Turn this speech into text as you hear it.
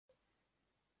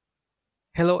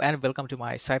Hello and welcome to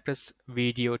my Cypress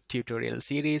video tutorial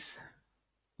series.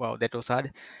 Wow, that was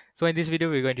hard. So in this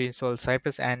video, we're going to install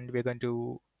Cypress and we're going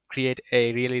to create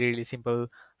a really simple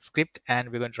script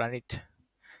and we're going to run it.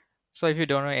 So if you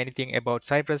don't know anything about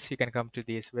Cypress, you can come to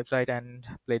this website and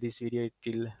play this video. It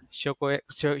will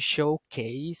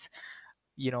showcase,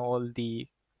 all the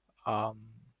um,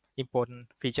 important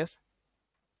features.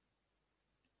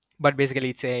 But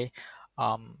basically, it's a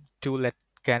tool that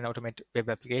can automate web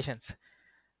applications.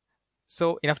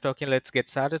 So enough talking, let's get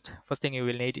started. First thing you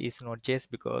will need is Node.js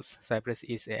because Cypress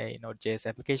is a Node.js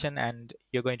application and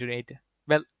you're going to need,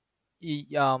 well,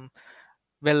 e- um,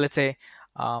 let's say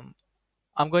um,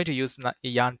 I'm going to use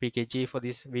Yarn PKG for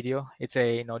this video. It's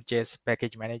a Node.js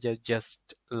package manager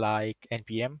just like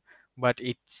NPM, but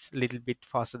it's a little bit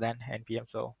faster than NPM,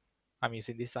 so I'm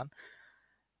using this one.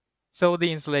 So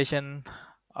the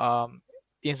um,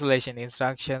 installation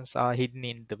instructions are hidden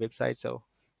in the website, so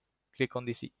click on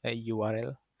this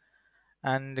URL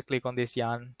and click on this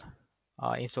yarn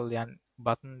install yarn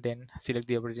button, then select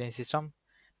the operating system.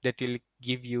 That will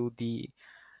give you the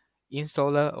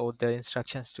installer or the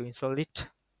instructions to install it.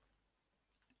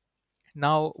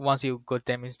 Now once you got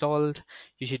them installed,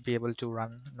 you should be able to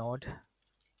run node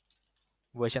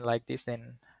version like this.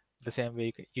 Then the same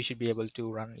way you should be able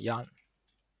to run yarn.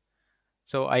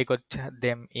 So I got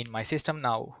them in my system.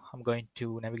 Now I'm going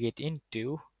to navigate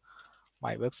into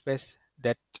my workspace.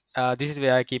 That this is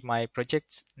where I keep my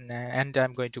projects, and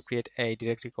I'm going to create a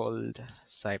directory called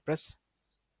Cypress.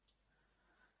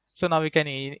 So now we can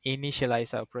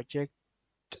initialize our project.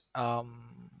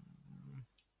 Um,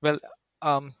 well,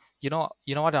 you know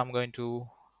what? I'm going to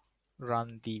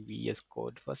run the VS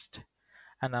Code first,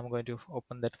 and I'm going to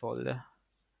open that folder.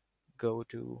 Go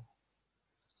to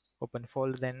open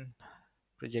folder, then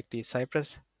project is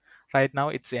Cypress. Right now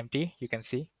it's empty. You can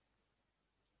see.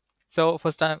 So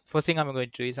first thing I'm going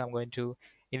to do is I'm going to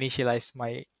initialize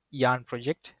my Yarn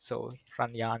project. So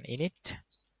run yarn init.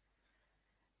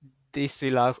 This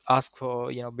will ask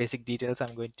for basic details.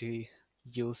 I'm going to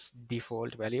use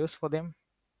default values for them,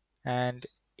 and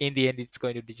in the end it's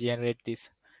going to generate this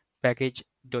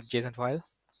package.json file.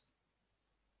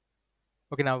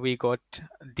 Okay, now we got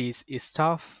these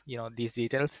stuff, these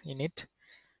details in it.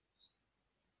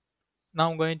 Now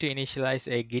I'm going to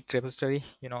initialize a git repository.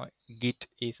 Git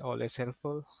is always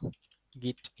helpful.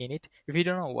 Git init. If you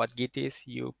don't know what git is,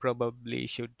 you probably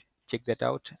should check that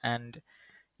out. And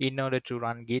in order to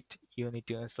run git, you need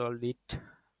to install it,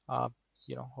 uh,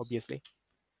 obviously.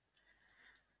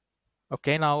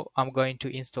 Okay, now I'm going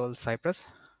to install Cypress.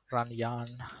 Run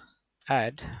yarn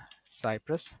add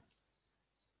Cypress.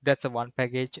 That's a one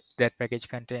package. That package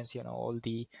contains all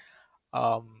the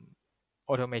um,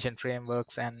 automation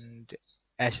frameworks and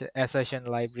assertion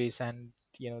libraries and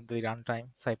the runtime,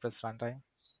 Cypress runtime.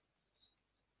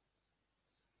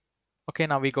 Okay,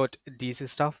 now we got this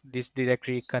stuff. This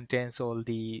directory contains all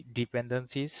the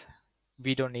dependencies.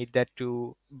 We don't need that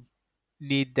to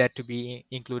be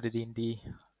included in the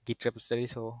git repository,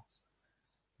 so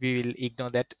we will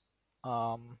ignore that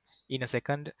in a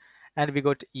second. And we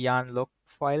got yarn log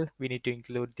file. We need to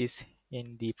include this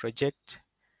in the project.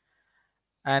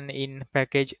 And in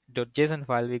package.json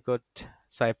file, we got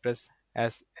Cypress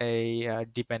as a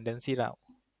dependency now.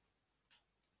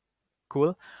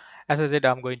 Cool. As I said,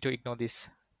 I'm going to ignore this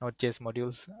Node.js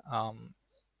modules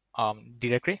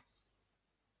directory.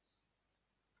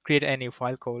 Create a new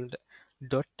file called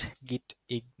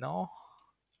 .gitignore.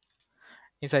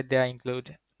 Inside there,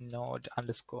 include node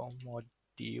underscore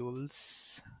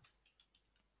modules.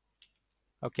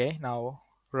 Okay, now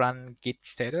run git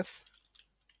status.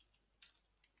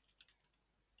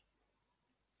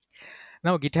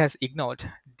 Now Git has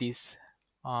ignored this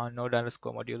node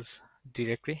underscore modules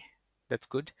directory. That's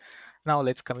good. Now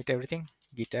let's commit everything.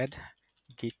 Git add,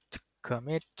 git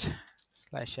commit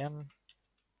 /m.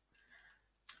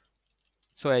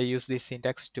 So I use this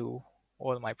syntax to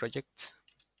all my projects.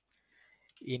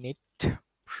 Init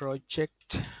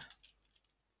project.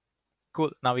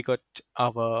 Cool. Now we got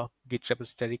our Git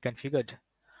repository configured.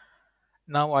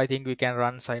 Now I think we can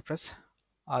run Cypress.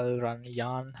 I'll run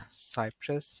yarn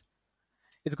Cypress.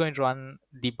 It's going to run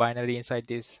the binary inside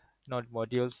this node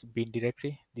modules bin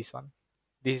directory. This one.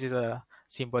 This is a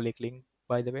symbolic link,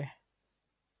 by the way.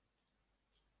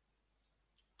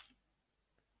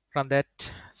 Run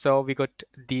that. So we got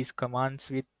these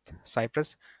commands with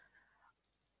Cypress.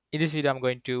 In this video, I'm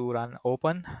going to run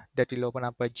open. That will open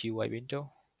up a GUI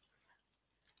window.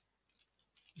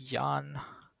 Yarn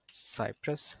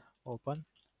Cypress open.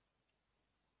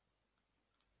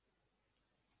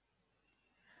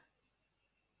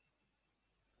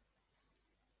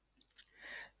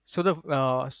 So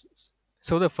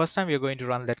So the first time you're going to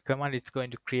run that command, it's going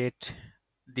to create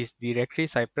this directory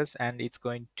Cypress, and it's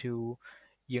going to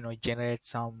generate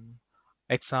some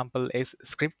example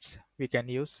scripts we can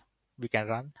use, we can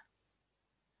run.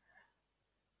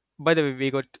 By the way, we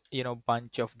got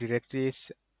bunch of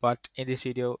directories, but in this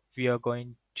video we are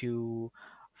going to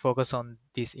focus on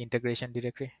this integration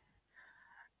directory.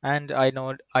 And I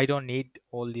know I don't need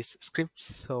all these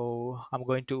scripts, so I'm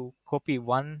going to copy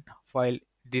one file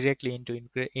directly into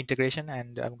integration,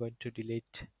 and I'm going to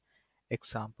delete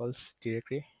examples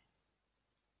directory.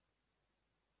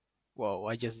 Wow,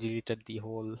 I just deleted the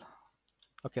whole.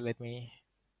 Okay, let me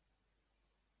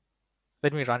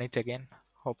run it again.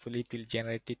 Hopefully it will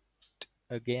generate it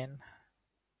again.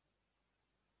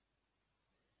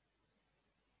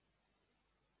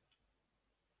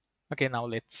 Okay, now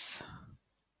let's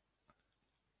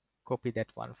copy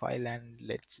that one file and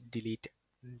let's delete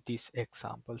this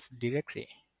examples directory.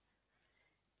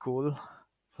 Cool.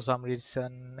 For some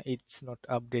reason it's not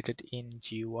updated in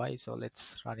GUI, so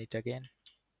let's run it again.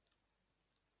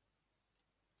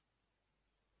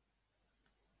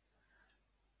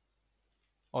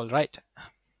 All right,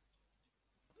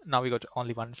 now we got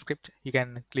only one script. You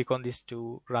can click on this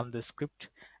to run the script,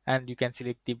 and you can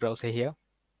select the browser here.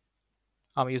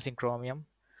 I'm using Chromium,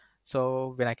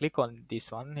 so when I click on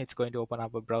this one, it's going to open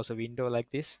up a browser window like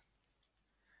this,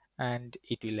 and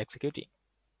it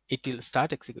will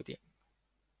start executing.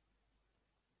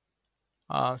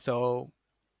 So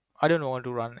I don't want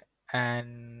to run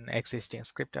an existing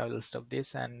script. I will stop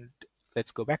this and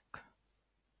let's go back.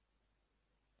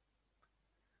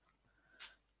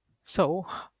 So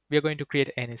we are going to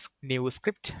create a new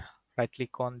script. Right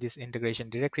click on this integration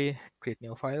directory, create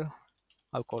new file.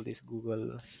 I'll call this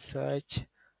Google search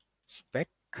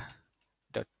spec.js.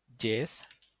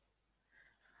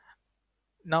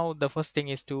 Now the first thing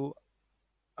is to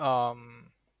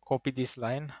copy this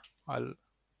line. I'll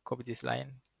copy this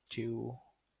line to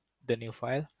the new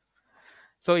file.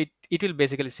 So it will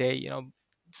basically say,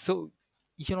 so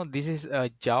this is a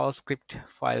JavaScript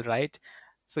file, right?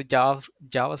 So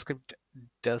JavaScript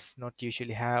does not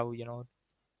usually have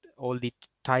all the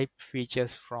type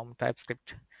features from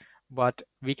TypeScript, but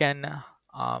we can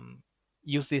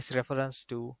use this reference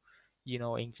to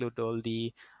include all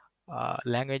the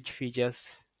language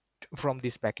features from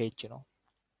this package.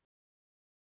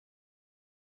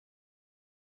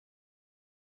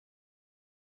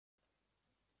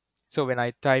 So when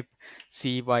I type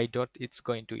cy dot, it's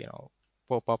going to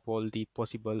pop up all the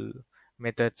possible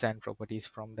methods and properties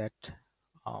from that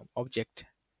object.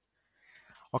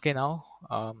 Okay, now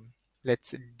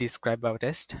let's describe our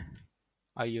test.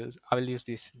 I will use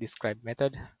this describe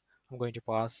method. I'm going to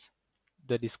pass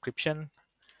the description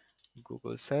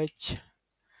Google search,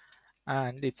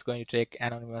 and it's going to take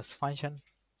anonymous function.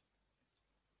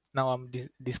 Now I'm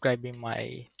describing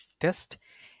my test.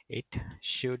 It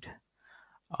should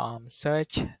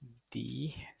search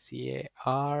the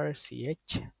CARCH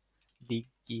the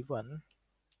given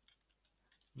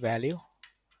value.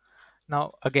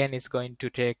 Now again, it's going to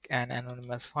take an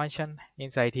anonymous function.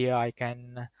 Inside here I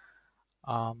can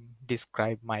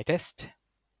describe my test.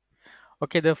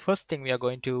 Okay, the first thing we are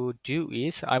going to do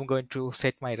is I'm going to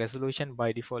set my resolution.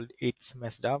 By default it's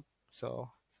messed up, so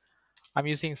I'm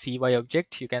using cy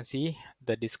object. You can see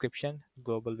the description,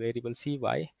 global variable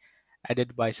cy,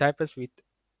 added by Cypress with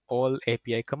all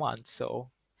API commands.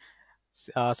 So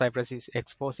Cypress is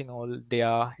exposing all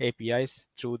their APIs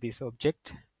through this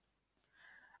object,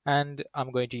 and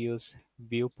I'm going to use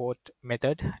viewport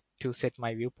method to set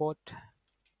my viewport.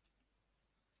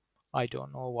 I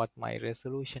don't know what my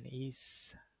resolution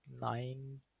is,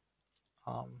 9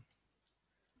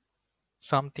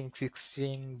 something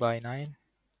 16 by 9.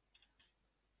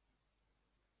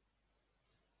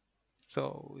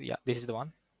 So yeah, this is the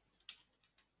one.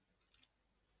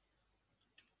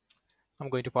 I'm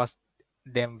going to pass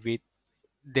them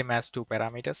as two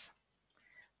parameters.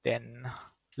 Then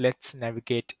let's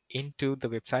navigate into the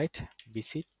website,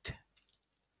 visit,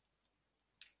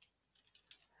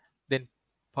 then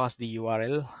pass the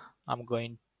URL. I'm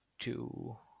going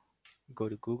to go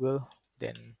to Google,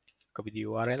 then copy the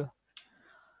URL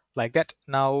like that.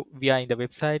 Now we are in the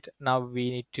website. Now we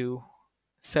need to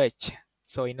search.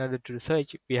 So in order to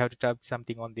search, we have to type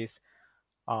something on this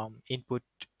input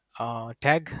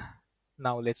tag.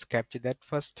 Now let's capture that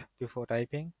first before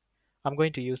typing. I'm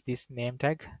going to use this name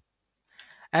tag.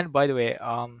 And by the way,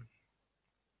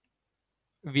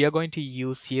 we are going to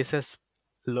use CSS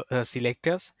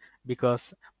selectors,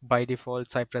 because by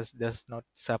default Cypress does not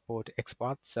support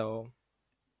XPath. So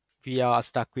we are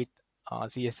stuck with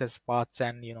CSS paths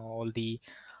and all the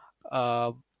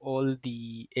all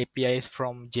the APIs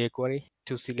from jQuery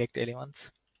to select elements.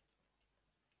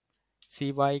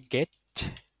 CY get,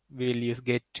 we'll use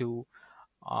get to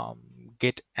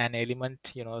get an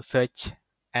element, search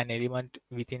an element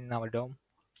within our DOM.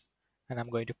 And I'm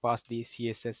going to pass the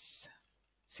CSS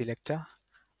selector.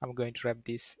 I'm going to wrap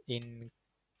this in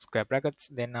square brackets.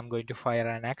 Then I'm going to fire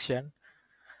an action.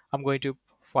 I'm going to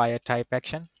fire type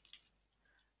action.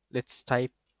 Let's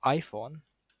type iPhone.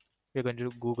 We're going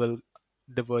to Google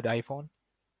the word iPhone.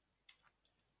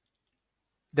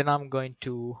 Then I'm going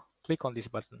to click on this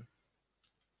button.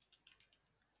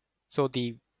 So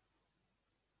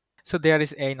there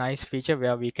is a nice feature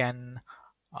where we can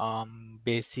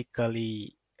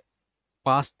basically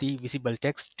pass the visible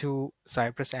text to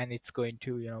Cypress, and it's going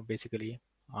to basically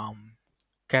um,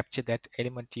 capture that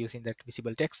element using that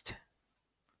visible text.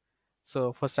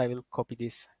 So first I will copy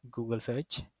this Google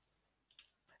search.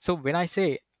 So when I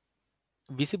say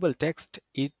visible text,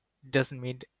 it doesn't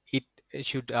mean it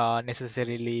should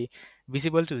necessarily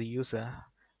visible to the user.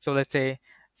 So let's say,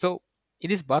 so in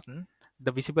this button,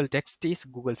 the visible text is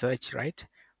Google search, right?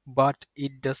 But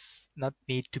it does not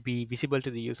need to be visible to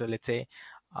the user. Let's say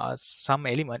some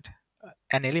element,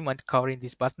 an element covering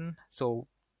this button. So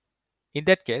in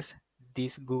that case,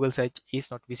 this Google search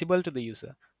is not visible to the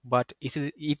user, but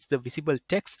it's the visible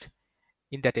text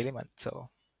in that element. So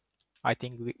I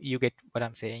think you get what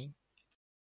I'm saying.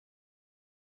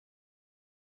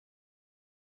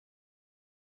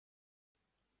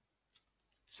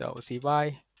 So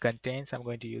CY contains, I'm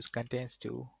going to use contains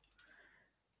to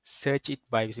search it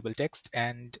by visible text,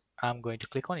 and I'm going to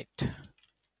click on it.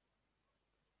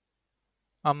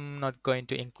 I'm not going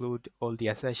to include all the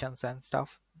assertions and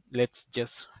stuff. Let's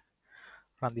just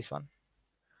run this one.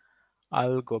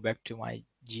 I'll go back to my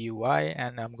GUI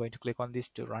and I'm going to click on this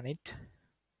to run it,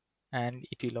 and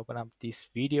it will open up this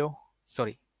video.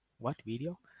 Sorry, what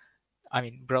video? I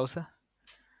mean browser.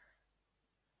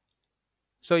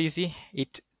 So you see,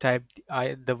 it typed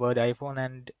the word iPhone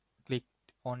and clicked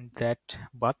on that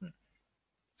button.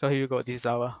 So here you go. This is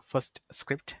our first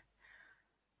script.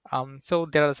 So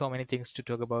there are so many things to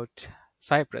talk about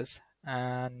Cypress,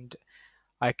 and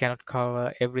I cannot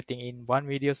cover everything in one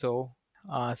video. So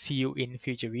see you in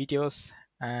future videos.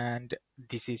 And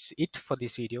this is it for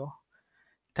this video.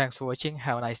 Thanks for watching.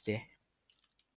 Have a nice day.